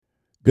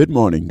Good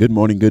morning, good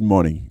morning, good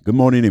morning. Good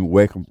morning and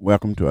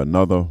welcome to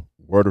another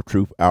Word of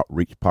Truth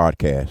Outreach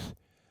podcast.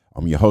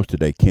 I'm your host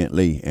today, Kent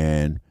Lee,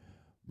 and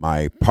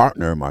my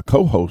partner, my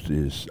co-host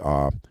is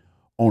on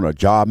a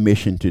job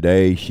mission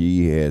today.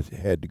 She has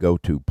had to go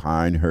to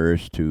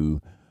Pinehurst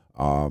to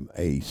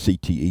a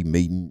CTE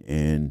meeting,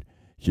 and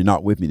she's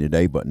not with me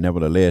today, but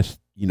nevertheless,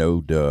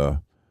 the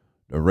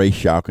race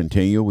shall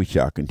continue. We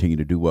shall continue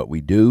to do what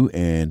we do,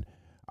 and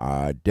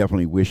I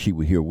definitely wish she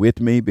were here with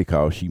me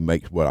because she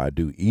makes what I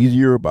do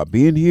easier by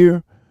being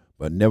here.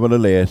 But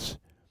nevertheless,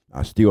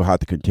 I still have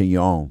to continue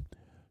on.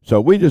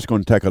 So we're just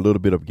going to take a little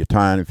bit of your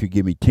time. If you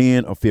give me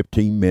 10 or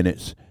 15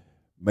 minutes,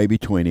 maybe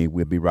 20,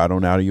 we'll be right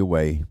on out of your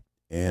way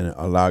and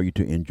allow you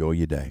to enjoy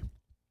your day.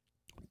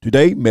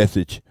 Today's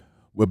message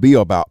will be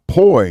about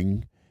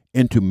pouring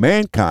into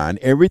mankind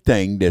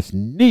everything that's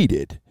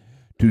needed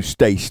to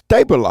stay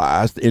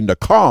stabilized in the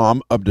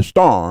calm of the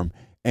storm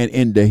and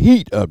in the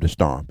heat of the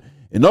storm.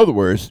 In other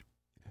words,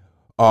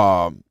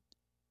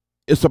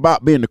 it's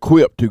about being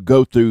equipped to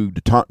go through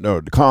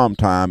the calm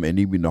time and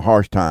even the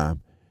harsh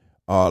time,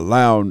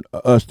 allowing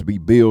us to be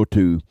built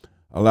to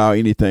allow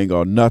anything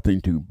or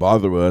nothing to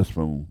bother us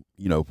from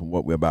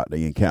what we're about to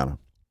encounter.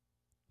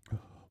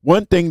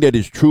 One thing that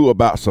is true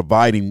about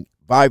surviving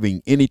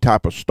any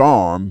type of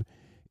storm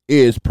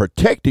is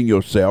protecting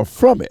yourself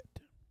from it,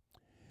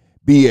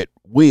 be it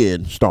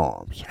wind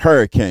storms,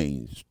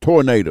 hurricanes,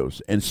 tornadoes,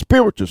 and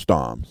spiritual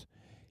storms.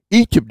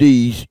 Each of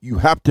these, you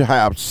have to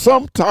have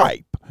some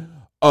type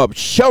of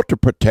shelter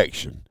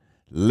protection.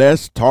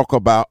 Let's talk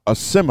about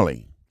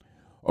assembling.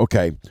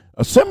 Okay,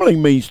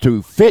 assembling means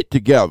to fit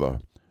together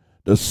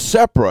the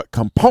separate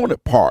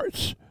component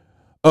parts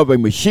of a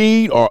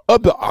machine or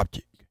other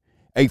object.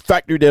 A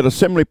factory that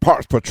assembles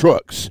parts for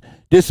trucks.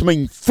 This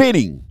means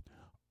fitting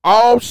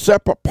all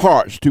separate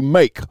parts to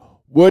make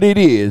what it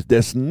is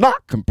that's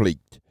not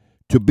complete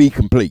to be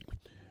complete.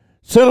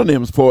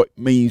 Synonyms for it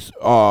means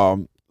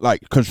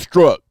like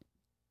construct,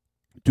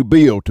 to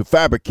build, to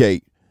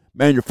fabricate,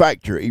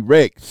 manufacture,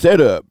 erect, set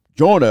up,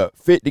 join up,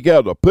 fit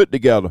together, put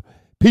together,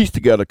 piece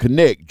together,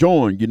 connect,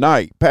 join,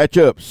 unite, patch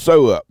up,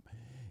 sew up.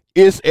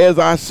 It's, as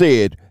I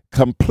said,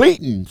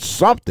 completing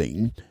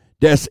something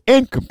that's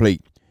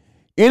incomplete.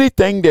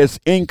 Anything that's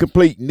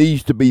incomplete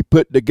needs to be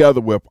put together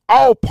with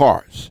all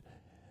parts.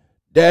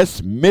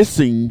 That's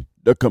missing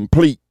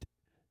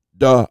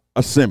the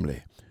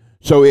assembly.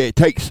 So it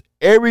takes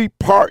every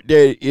part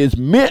that is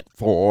meant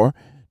for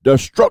the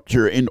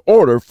structure in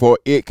order for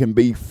it can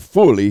be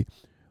fully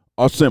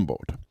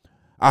assembled.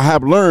 I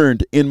have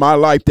learned in my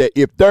life that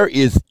if there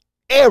is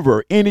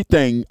ever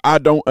anything I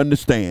don't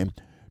understand,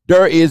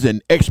 there is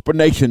an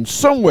explanation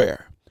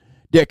somewhere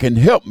that can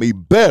help me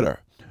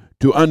better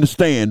to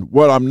understand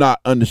what I'm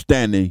not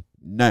understanding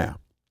now.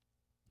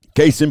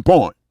 Case in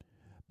point,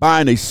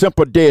 buying a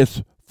simple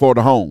desk for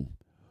the home.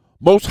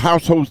 Most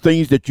household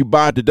things that you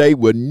buy today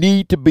will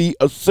need to be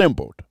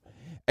assembled.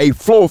 A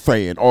floor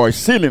fan or a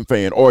ceiling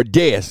fan or a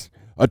desk,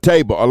 a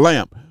table, a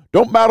lamp,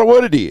 don't matter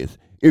what it is.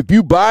 If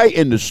you buy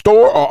in the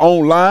store or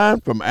online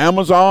from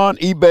Amazon,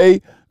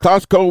 eBay,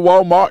 Costco,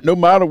 Walmart, no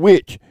matter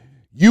which,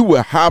 you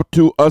will have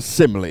to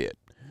assemble it.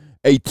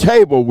 A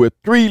table with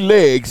 3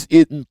 legs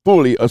isn't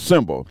fully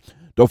assembled.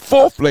 The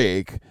 4th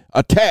leg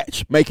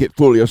attached make it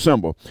fully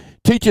assembled.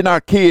 Teaching our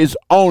kids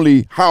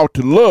only how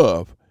to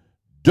love,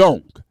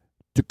 don't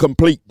to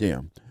complete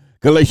them.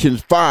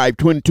 Galatians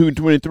 5:22 and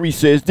 23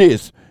 says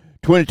this.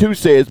 22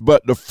 says,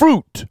 but the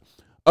fruit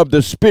of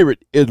the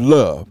Spirit is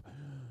love.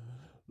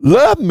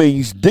 Love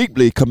means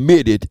deeply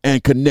committed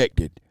and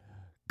connected.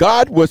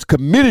 God was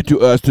committed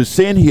to us to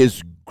send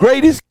his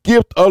greatest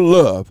gift of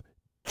love,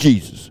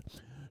 Jesus.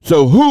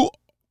 So who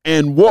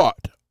and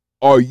what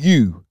are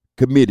you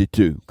committed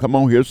to? Come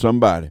on here,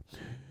 somebody.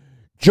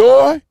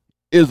 Joy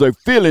is a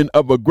feeling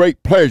of a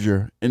great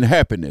pleasure and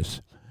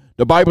happiness.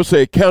 The Bible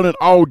says, count it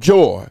all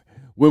joy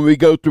when we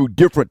go through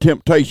different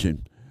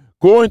temptation.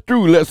 Going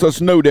through lets us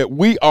know that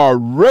we are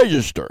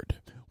registered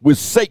with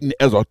Satan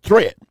as a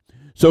threat.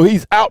 So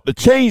he's out to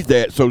change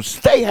that. So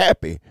stay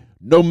happy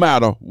no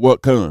matter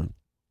what comes.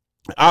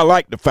 I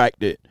like the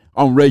fact that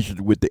I'm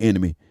registered with the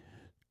enemy.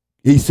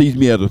 He sees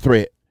me as a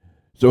threat.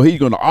 So he's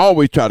going to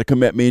always try to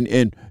come at me.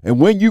 And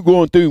when you're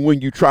going through, when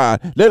you try,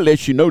 that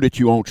lets you know that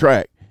you're on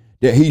track,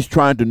 that he's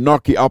trying to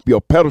knock you off your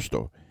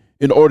pedestal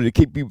in order to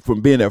keep you from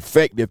being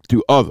effective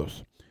to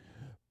others.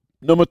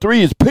 Number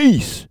 3 is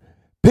peace.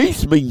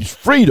 Peace means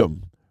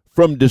freedom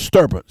from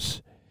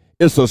disturbance.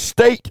 It's a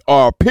state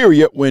or a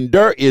period when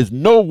there is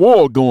no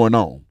war going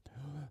on.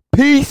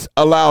 Peace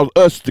allows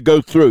us to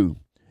go through,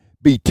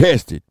 be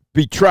tested,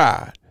 be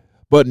tried,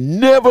 but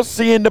never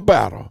see in the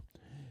battle.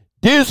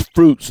 This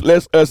fruits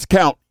lets us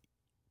count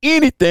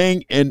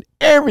anything and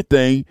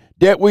everything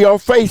that we are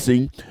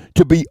facing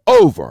to be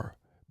over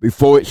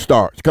before it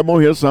starts. Come on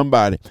here,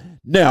 somebody.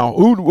 Now,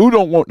 who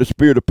don't want the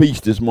spirit of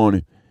peace this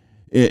morning?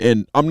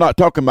 And I'm not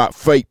talking about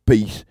fake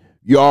peace.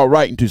 You're all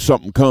right until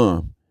something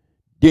comes.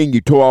 Then you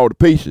tore all the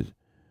pieces.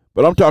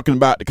 But I'm talking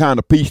about the kind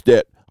of peace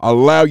that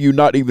allow you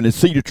not even to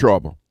see the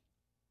trouble.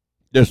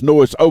 Just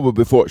know it's over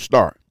before it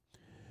starts.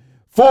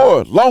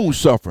 4, long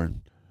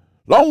suffering.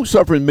 Long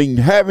suffering means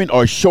having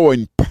or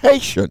showing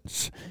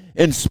patience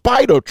in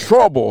spite of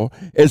trouble,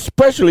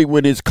 especially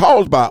when it's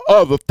caused by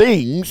other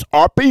things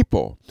or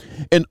people.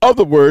 In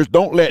other words,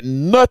 don't let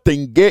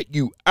nothing get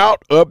you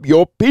out of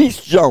your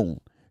peace zone.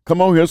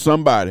 Come on here,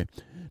 somebody.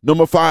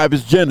 Number 5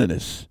 is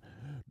gentleness,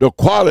 the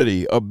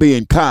quality of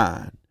being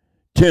kind,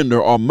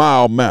 tender, or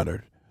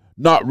mild-mannered,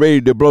 not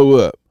ready to blow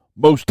up,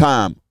 most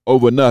time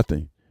over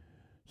nothing.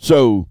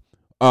 So,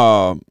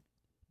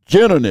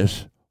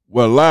 gentleness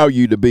will allow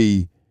you to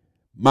be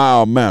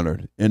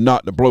mild-mannered and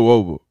not to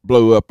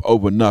blow up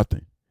over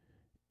nothing.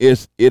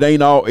 It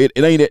ain't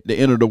at the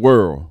end of the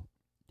world.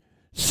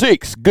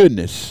 6,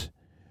 goodness.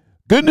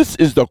 Goodness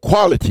is the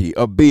quality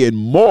of being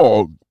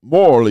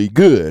morally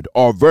good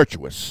or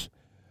virtuous.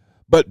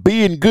 But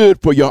being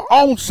good for your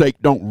own sake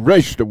don't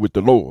register with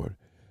the Lord.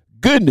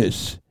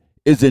 Goodness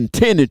is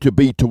intended to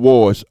be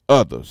towards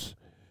others.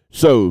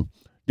 So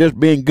just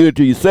being good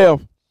to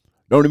yourself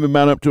don't even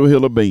mount up to a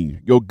hill of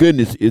beans. Your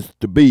goodness is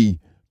to be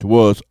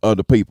towards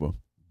other people,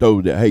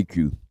 those that hate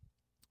you.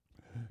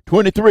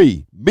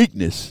 23,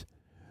 meekness.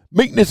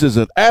 Meekness is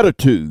an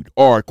attitude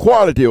or a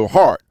quality of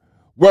heart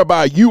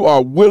whereby you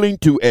are willing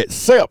to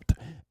accept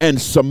and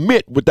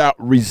submit without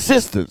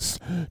resistance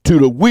to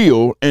the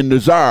will and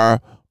desire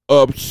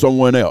of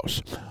someone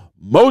else.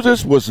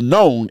 Moses was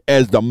known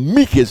as the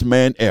meekest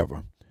man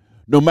ever.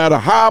 No matter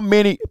how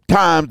many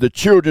times the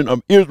children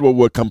of Israel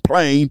would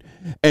complain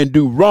and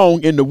do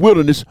wrong in the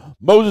wilderness,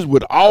 Moses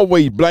would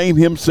always blame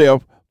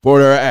himself for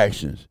their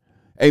actions.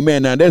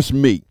 Amen. Now that's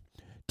meek.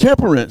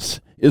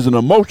 Temperance is an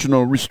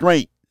emotional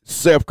restraint,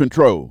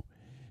 self-control.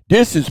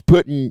 This is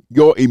putting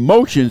your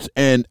emotions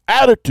and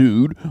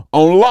attitude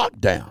on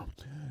lockdown.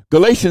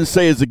 Galatians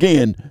says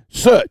again,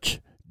 such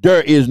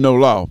there is no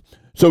law.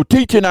 So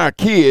teaching our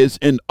kids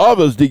and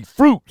others the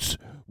fruits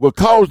will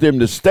cause them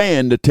to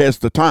stand the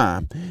test of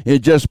time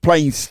and just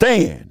plain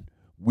stand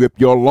with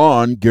your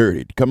lawn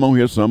girded. Come on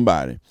here,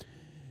 somebody.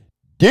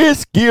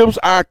 This gives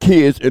our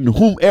kids and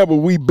whomever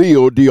we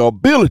build the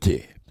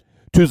ability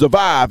to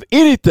survive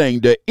anything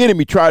the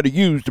enemy tried to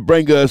use to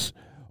bring us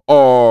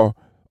or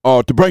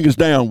to bring us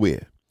down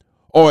with,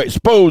 or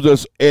expose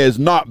us as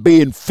not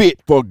being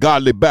fit for a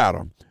godly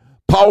battle.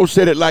 Paul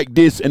said it like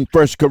this in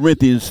 1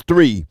 Corinthians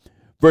 3,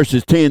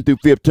 verses 10 through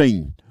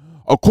 15.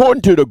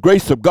 According to the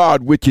grace of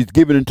God which is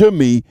given unto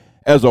me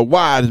as a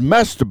wise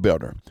master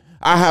builder,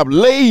 I have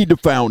laid the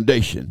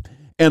foundation,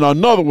 and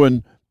another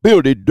one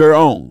builded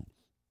thereon.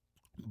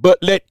 But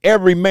let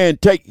every man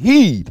take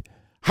heed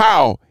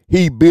how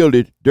he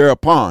builded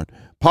thereupon.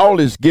 Paul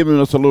is giving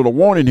us a little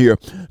warning here,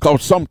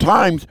 because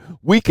sometimes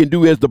we can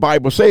do as the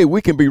Bible says.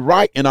 We can be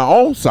right in our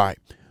own sight,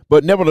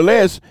 but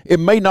nevertheless, it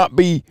may not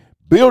be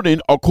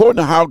building according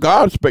to how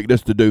God expects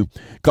us to do.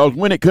 Because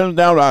when it comes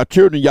down to our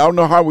children, y'all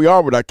know how we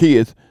are with our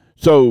kids.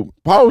 So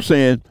Paul's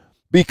saying,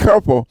 be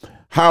careful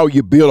how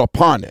you build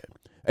upon it.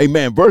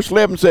 Amen. Verse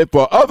 11 said,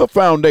 for other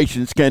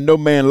foundations can no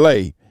man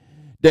lay,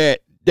 that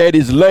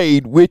is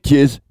laid, which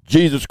is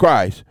Jesus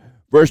Christ.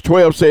 Verse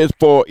 12 says,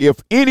 for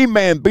if any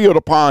man build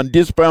upon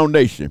this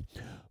foundation,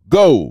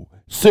 gold,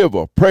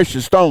 silver,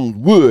 precious stones,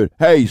 wood,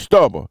 hay,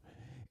 stubble,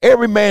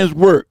 every man's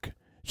work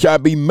shall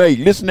be made.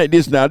 Listen to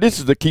this now. This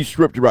is the key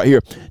scripture right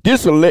here.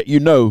 This will let you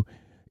know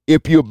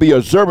if you'll be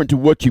observant to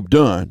what you've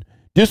done.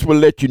 This will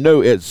let you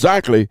know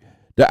exactly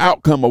the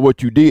outcome of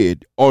what you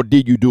did, or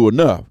did you do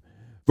enough.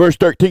 Verse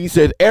 13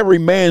 says, every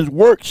man's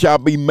work shall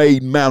be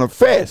made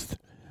manifest,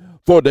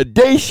 for the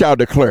day shall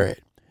declare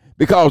it,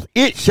 because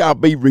it shall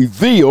be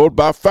revealed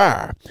by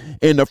fire,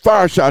 and the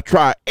fire shall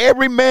try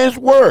every man's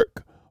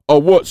work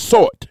of what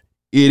sort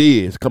it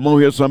is. Come on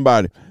here,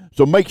 somebody.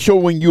 So make sure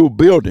when you're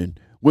building,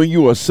 when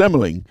you're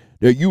assembling,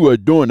 that you are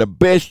doing the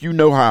best you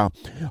know how,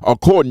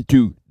 according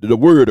to the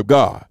word of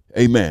God.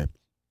 Amen.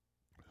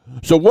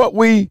 So what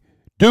we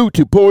do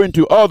to pour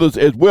into others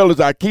as well as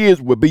our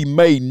kids will be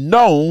made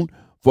known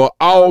for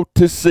all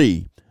to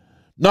see.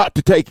 Not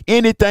to take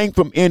anything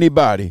from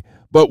anybody,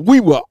 but we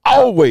will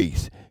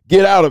always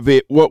get out of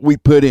it what we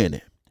put in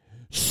it.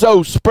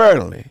 Sow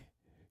sparingly,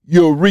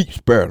 you'll reap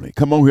sparingly.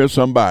 Come on here,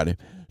 somebody.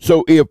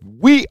 So if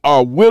we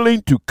are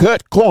willing to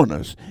cut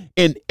corners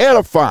in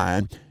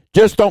edifying,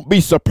 just don't be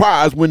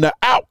surprised when the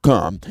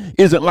outcome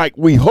isn't like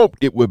we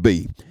hoped it would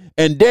be.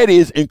 And that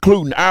is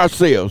including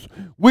ourselves.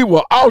 We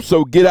will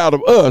also get out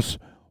of us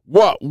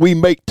what we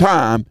make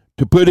time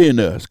to put in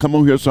us. Come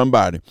on here,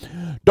 somebody.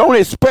 Don't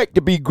expect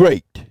to be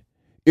great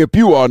if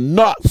you are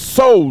not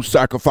soul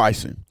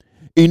sacrificing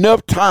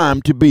enough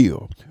time to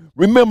build.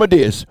 Remember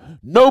this,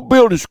 no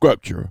building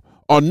structure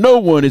or no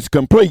one is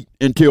complete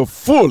until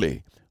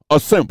fully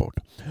assembled.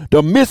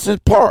 The missing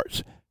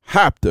parts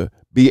have to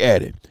be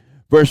added.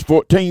 Verse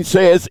 14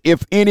 says,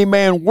 if any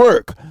man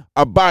work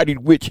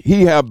abided which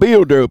he have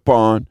built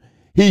upon,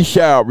 he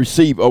shall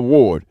receive a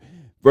reward.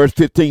 Verse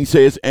 15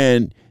 says,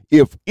 and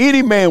if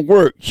any man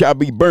work shall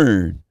be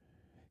burned,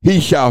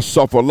 he shall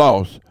suffer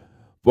loss,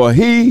 for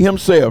he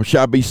himself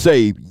shall be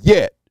saved,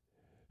 yet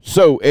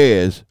so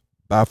as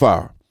by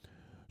fire.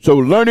 So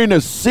learning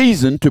a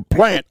season to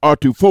plant or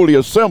to fully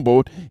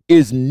assemble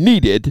is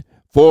needed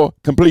for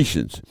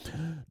completions.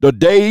 The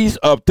days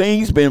of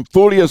things being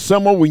fully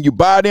assembled when you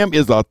buy them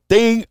is a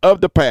thing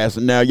of the past.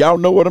 And now y'all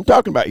know what I'm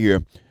talking about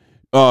here.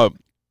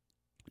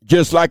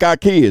 Just like our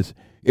kids,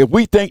 if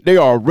we think they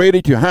are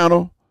ready to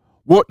handle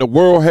what the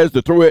world has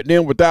to throw at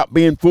them without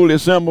being fully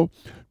assembled,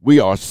 we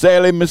are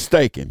sadly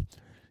mistaken.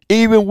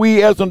 Even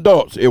we as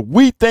adults, if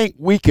we think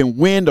we can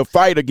win the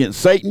fight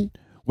against Satan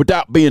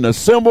without being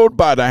assembled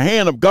by the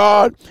hand of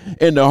God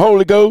and the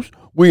Holy Ghost,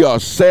 we are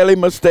sadly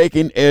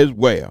mistaken as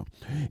well.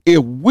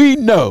 If we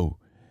know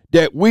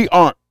that we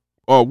aren't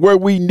where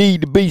we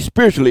need to be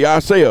spiritually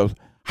ourselves,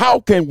 how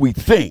can we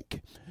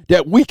think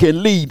that we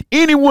can lead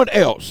anyone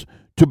else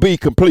to be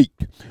complete?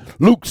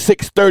 Luke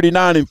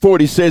 6:39 and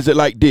 40 says it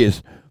like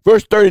this.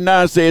 Verse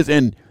 39 says,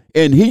 and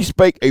he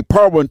spake a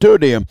parable unto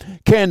them,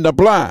 can the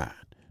blind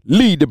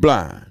lead the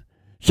blind?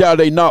 Shall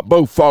they not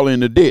both fall in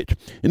the ditch?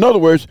 In other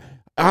words,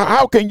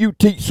 how can you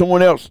teach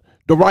someone else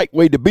the right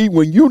way to be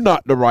when you're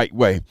not the right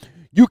way?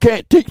 You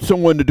can't teach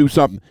someone to do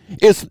something.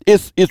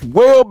 It's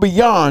well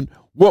beyond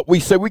what we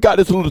say. We got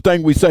this little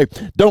thing we say,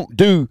 don't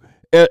do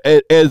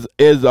as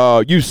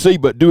you see,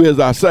 but do as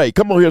I say.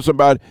 Come on here,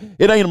 somebody.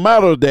 It ain't a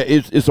matter of that.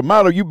 It's a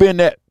matter of you being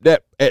that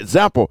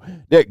example,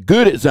 that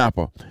good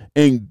example,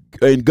 and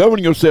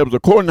governing yourselves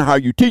according to how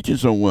you're teaching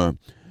someone.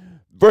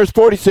 Verse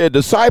 40 said,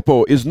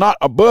 disciple is not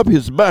above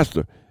his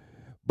master,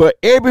 but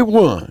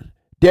everyone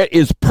that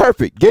is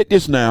perfect, get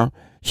this now,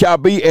 shall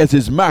be as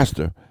his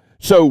master.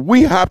 So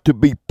we have to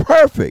be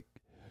perfect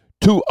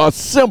to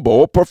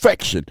assemble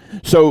perfection.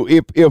 So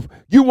if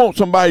you want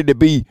somebody to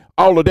be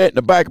all of that in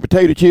the bag of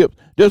potato chips,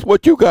 that's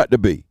what you got to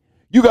be.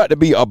 You got to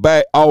be all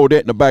that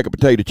in the bag of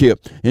potato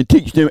chips and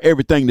teach them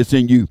everything that's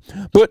in you.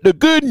 But the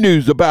good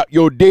news about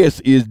your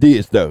desk is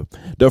this, though.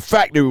 The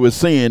factory was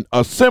saying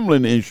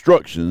assembling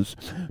instructions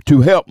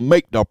to help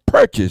make the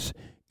purchase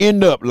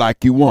end up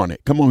like you want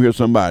it. Come on here,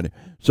 somebody.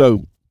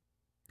 So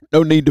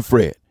no need to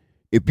fret.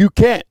 If you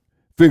can't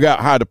figure out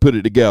how to put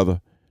it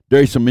together,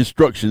 there's some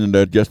instruction in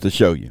there just to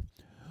show you.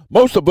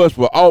 Most of us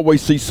will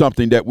always see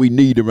something that we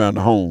need around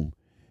the home,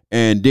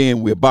 and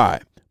then we'll buy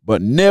it,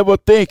 but never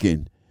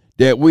thinking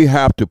that we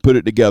have to put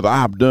it together.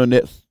 I've done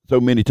that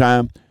so many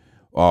times.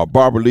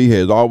 Barbara Lee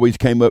has always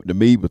came up to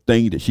me with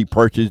things that she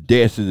purchased,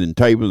 desks and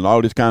tables and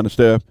all this kind of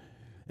stuff,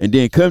 and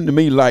then come to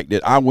me like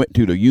that I went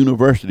to the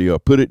university or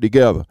put it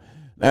together.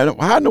 Now,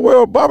 how in the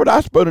world, Barbara, I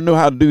supposed to know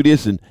how to do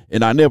this, and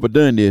I never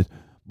done this.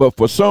 But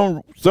for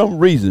some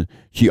reason,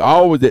 she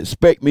always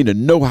expect me to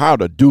know how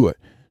to do it.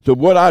 So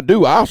what I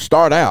do, I'll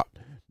start out.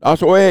 I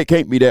say, well, it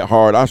can't be that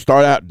hard. I'll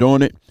start out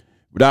doing it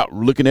without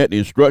looking at the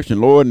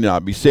instruction, Lord, and I'll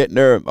be sitting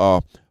there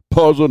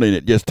puzzled, and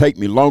it just take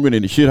me longer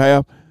than it should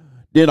have.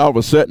 Then all of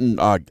a sudden,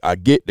 I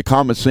get the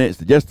common sense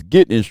to just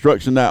get the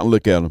instruction out and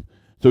look at them.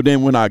 So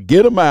then when I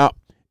get them out,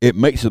 it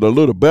makes it a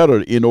little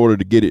better in order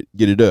to get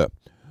it up.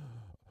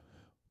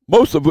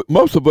 Most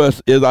of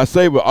us, as I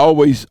say, will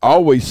always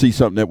see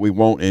something that we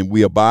want, and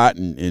we buy it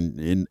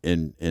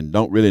and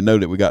don't really know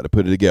that we got to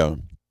put it together.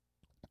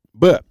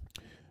 But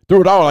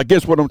through it all, I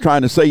guess what I'm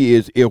trying to say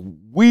is, if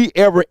we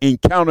ever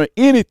encounter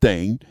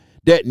anything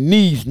that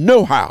needs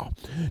know-how,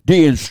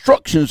 the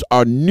instructions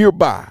are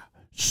nearby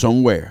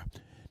somewhere.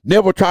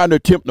 Never try to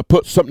attempt to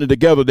put something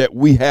together that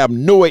we have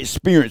no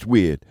experience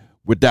with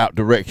without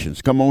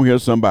directions. Come on here,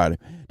 somebody.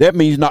 That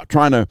means not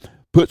trying to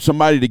put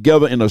somebody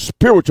together in a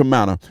spiritual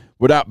manner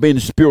without being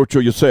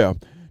spiritual yourself.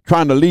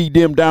 Trying to lead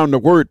them down the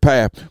word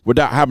path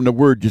without having the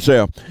word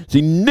yourself.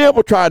 See,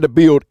 never try to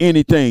build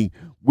anything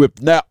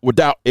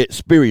without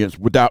experience,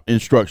 without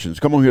instructions.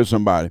 Come on here,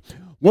 somebody.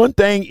 One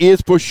thing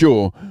is for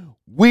sure,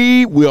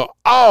 we will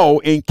all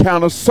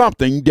encounter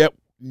something that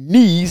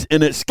needs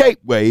an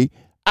escape way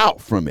out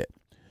from it.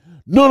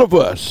 None of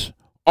us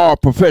are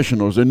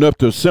professionals enough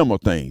to assemble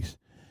things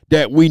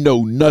that we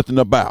know nothing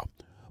about.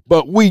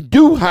 But we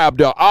do have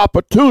the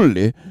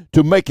opportunity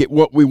to make it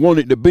what we want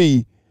it to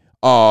be,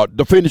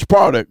 the finished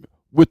product,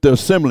 with the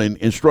assembling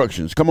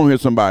instructions. Come on here,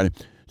 somebody.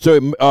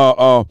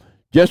 So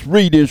just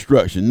read the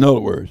instructions. In other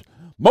words,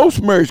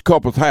 most marriage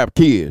couples have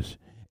kids,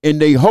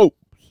 and their hopes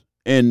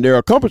and their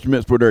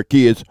accomplishments for their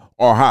kids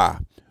are high.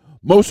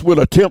 Most will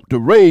attempt to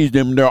raise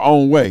them their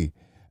own way,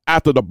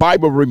 after the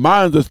Bible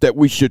reminds us that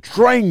we should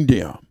train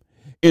them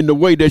in the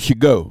way they should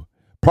go.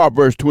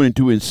 Proverbs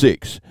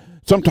 22:6.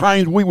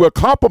 Sometimes we will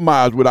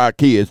compromise with our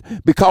kids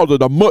because of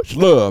the much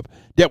love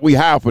that we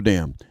have for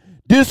them.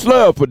 This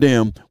love for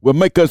them will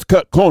make us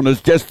cut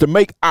corners just to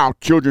make our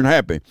children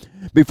happy.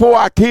 Before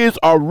our kids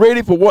are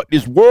ready for what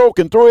this world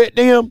can throw at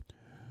them,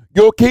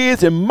 your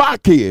kids and my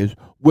kids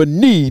will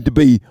need to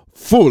be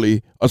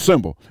fully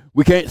assembled.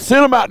 We can't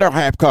send them out there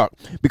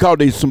half-cocked because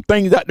there's some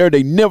things out there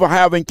they never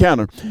have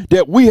encountered,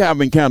 that we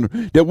have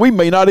encountered, that we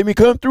may not even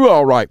come through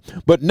all right.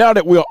 But now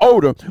that we're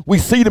older, we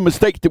see the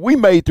mistakes that we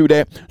made through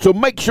that. So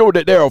make sure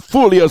that they are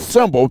fully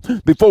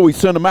assembled before we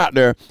send them out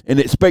there and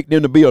expect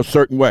them to be a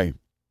certain way.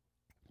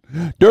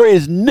 There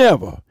is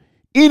never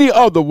any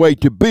other way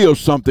to build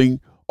something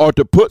or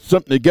to put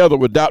something together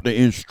without the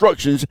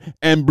instructions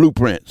and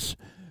blueprints.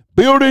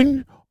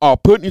 Building or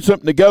putting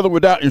something together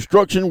without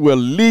instruction will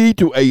lead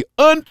to an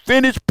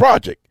unfinished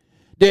project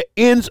that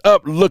ends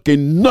up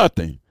looking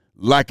nothing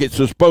like it's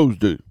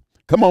supposed to.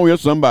 Come on here,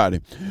 somebody.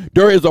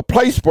 There is a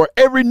place for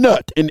every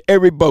nut in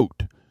every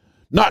bolt.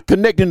 Not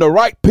connecting the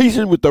right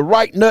pieces with the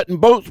right nut and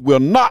bolts will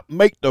not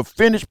make the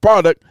finished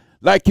product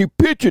like you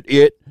pictured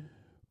it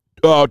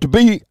to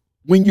be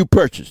when you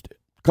purchased it.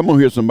 Come on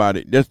here,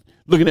 somebody. Just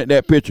looking at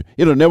that picture.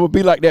 It'll never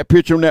be like that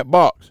picture on that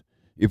box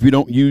if you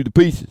don't use the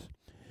pieces.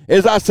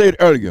 As I said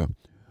earlier,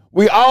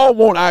 we all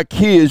want our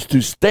kids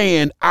to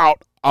stand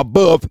out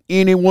above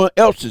anyone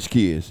else's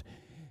kids.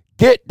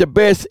 Get the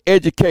best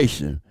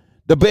education,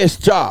 the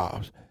best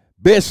jobs,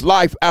 best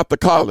life after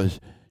college,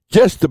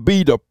 just to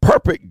be the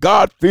perfect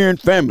God-fearing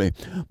family.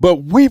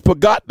 But we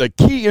forgot the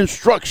key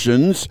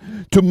instructions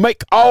to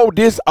make all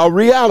this a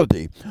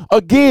reality.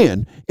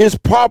 Again, it's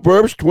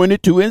Proverbs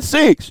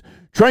 22:6.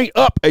 Train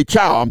up a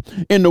child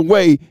in the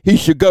way he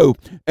should go,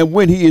 and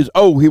when he is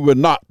old, he will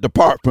not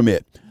depart from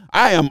it.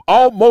 I am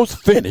almost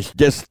finished.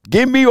 Just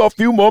give me a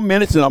few more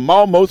minutes and I'm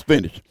almost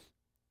finished.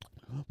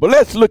 But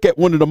let's look at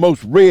one of the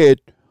most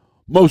read,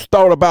 most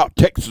thought about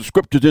texts of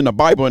scriptures in the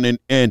Bible,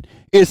 and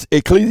it's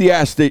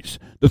Ecclesiastes,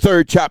 the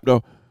 3rd chapter,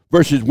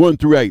 verses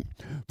 1-8.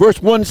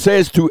 Verse 1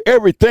 says, to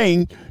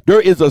everything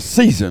there is a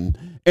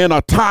season and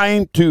a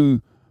time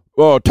to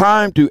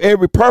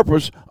every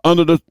purpose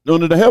under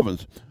the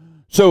heavens.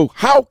 So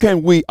how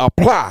can we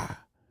apply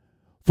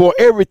for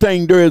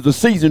everything there is a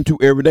season to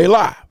everyday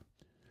life?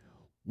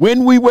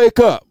 When we wake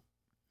up,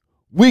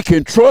 we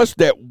can trust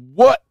that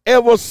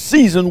whatever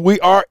season we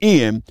are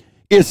in,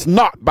 it's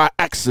not by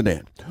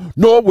accident,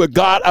 nor will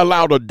God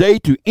allow the day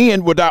to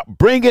end without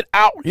bringing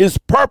out his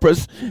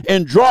purpose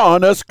and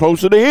drawing us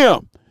closer to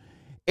him.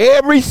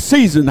 Every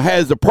season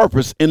has a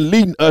purpose in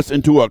leading us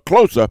into a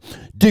closer,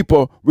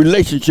 deeper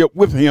relationship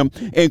with him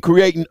and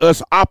creating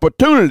us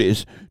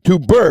opportunities to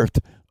birth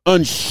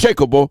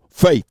unshakable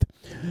faith.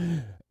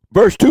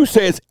 Verse 2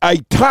 says, a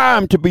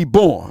time to be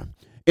born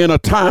and a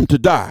time to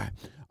die,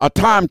 a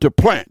time to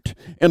plant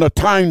and a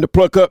time to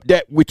pluck up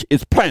that which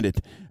is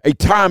planted, a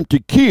time to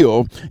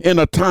kill and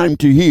a time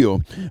to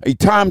heal, a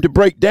time to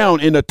break down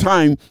and a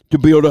time to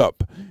build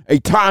up, a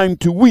time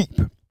to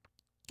weep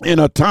and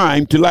a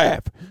time to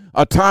laugh,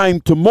 a time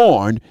to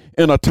mourn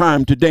and a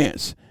time to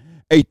dance,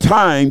 a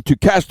time to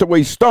cast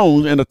away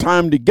stones and a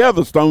time to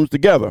gather stones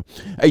together,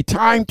 a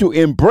time to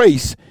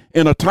embrace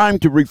and a time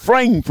to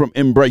refrain from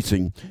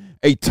embracing,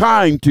 a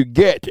time to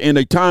get and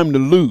a time to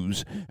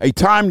lose, a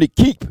time to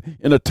keep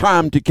and a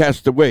time to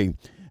cast away,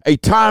 a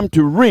time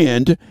to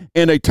rend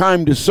and a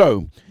time to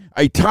sow,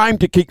 a time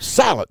to keep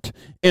silent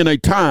and a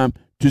time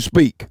to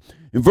speak.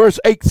 And verse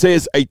 8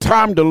 says, a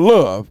time to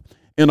love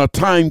and a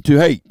time to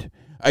hate,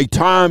 a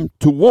time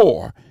to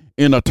war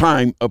and a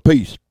time of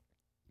peace.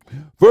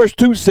 Verse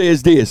 2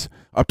 says this,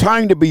 a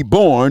time to be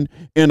born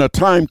and a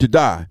time to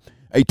die,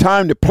 a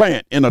time to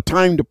plant and a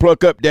time to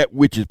pluck up that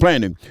which is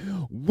planted.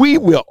 We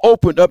will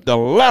open up the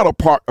latter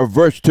part of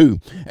verse 2,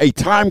 a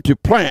time to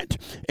plant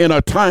and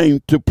a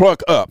time to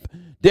pluck up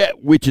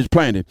that which is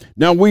planted.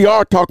 Now we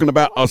are talking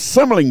about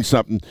assembling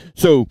something,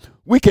 so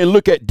we can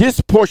look at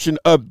this portion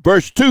of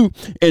verse 2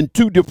 in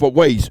two different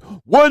ways.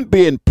 One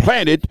being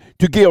planted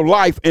to give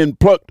life and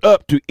plucked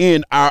up to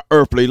end our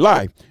earthly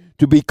life,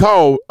 to be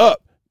called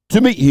up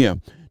to meet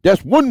him.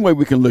 That's one way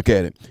we can look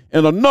at it.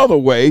 And another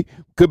way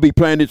could be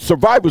planted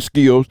survival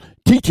skills,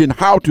 teaching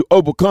how to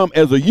overcome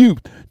as a youth,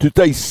 to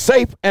stay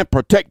safe and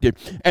protected,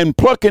 and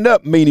plucking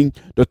up, meaning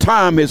the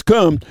time has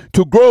come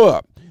to grow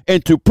up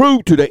and to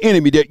prove to the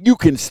enemy that you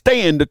can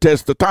stand the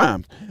test of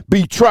time.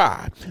 Be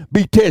tried,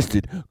 be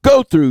tested,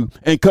 go through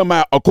and come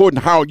out according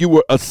to how you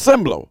were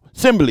assembled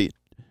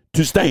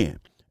to stand.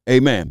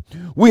 Amen.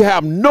 We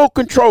have no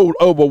control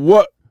over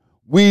what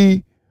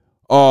we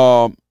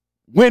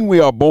when we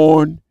are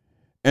born,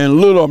 and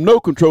little or no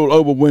control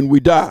over when we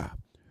die.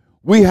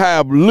 We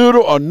have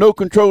little or no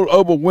control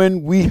over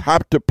when we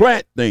have to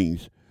plant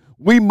things.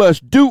 We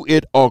must do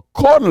it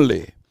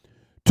accordingly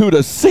to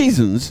the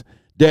seasons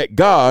that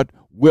God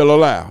will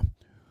allow.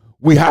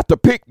 We have to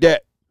pick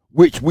that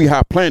which we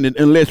have planted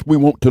unless we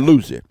want to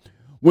lose it.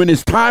 When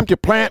it's time to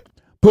plant,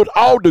 put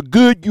all the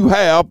good you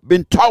have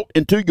been taught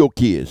into your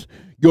kids,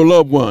 your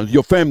loved ones,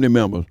 your family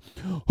members,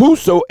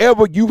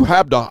 whosoever you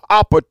have the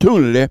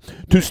opportunity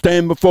to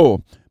stand before.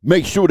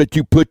 Make sure that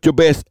you put your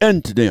best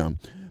into them,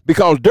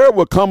 because there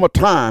will come a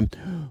time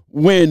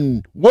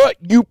when what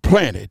you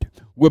planted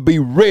will be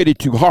ready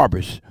to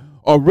harvest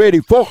or ready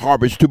for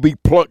harvest to be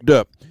plucked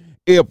up.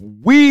 If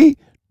we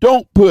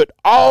don't put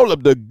all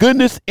of the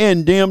goodness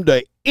in them,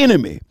 the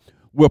enemy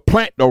will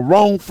plant the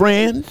wrong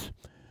friends,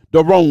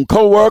 the wrong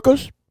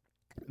co-workers,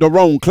 the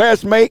wrong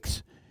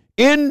classmates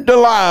in the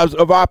lives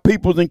of our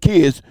peoples and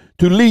kids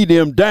to lead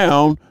them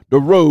down the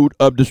road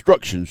of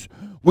destructions.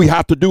 We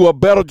have to do a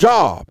better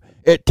job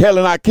at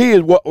telling our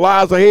kids what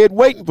lies ahead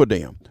waiting for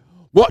them,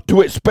 what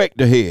to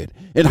expect ahead,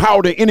 and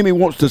how the enemy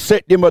wants to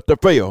set them up to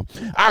fail.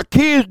 Our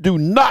kids do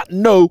not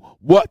know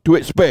what to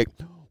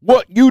expect.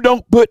 What you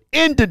don't put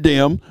into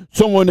them,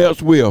 someone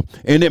else will,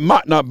 and it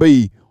might not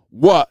be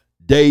what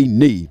they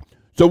need.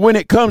 So when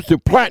it comes to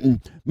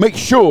planting, make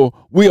sure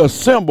we are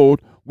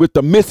assembled with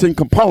the missing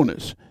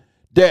components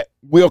that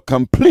will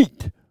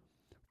complete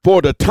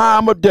for the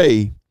time of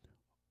day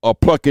of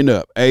plucking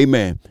up.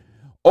 Amen.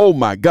 Oh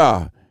my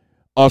God.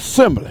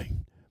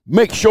 Assembling.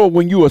 Make sure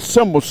when you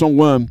assemble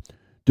someone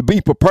to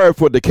be prepared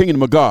for the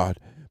kingdom of God.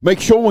 Make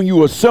sure when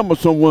you assemble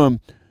someone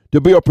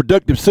to be a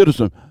productive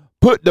citizen,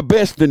 put the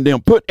best in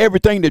them. Put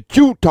everything that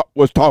you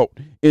was taught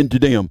into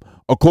them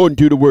according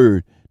to the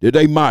word, that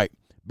they might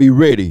be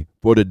ready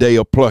for the day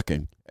of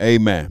plucking.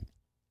 Amen.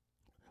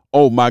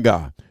 Oh my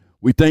God.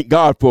 We thank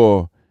God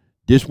for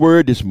this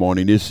word this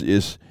morning.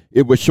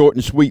 It was short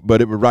and sweet,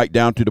 but it was right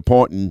down to the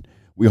point, and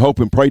we hope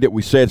and pray that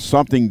we said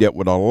something that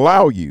would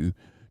allow you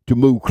to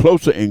move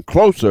closer and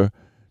closer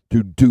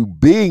to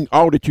being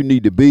all that you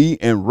need to be,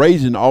 and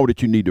raising all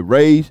that you need to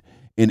raise,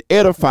 and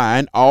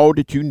edifying all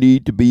that you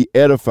need to be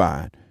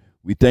edified.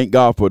 We thank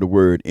God for the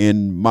word.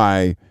 In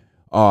my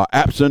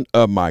absence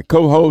of my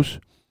co-host,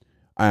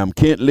 I am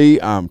Kent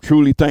Lee. I'm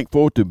truly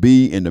thankful to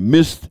be in the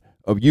midst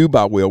of you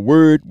by way of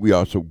word. We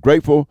are so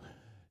grateful,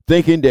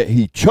 thinking that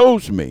he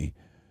chose me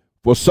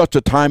for such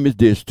a time as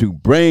this to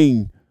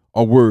bring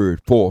a word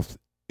forth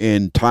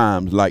in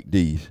times like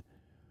these.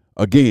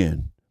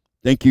 Again,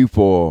 thank you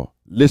for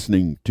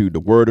listening to the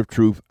Word of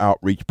Truth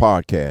Outreach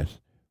Podcast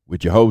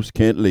with your host,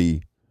 Kent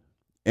Lee.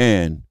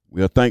 And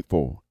we are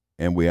thankful,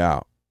 and we're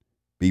out.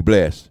 Be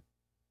blessed.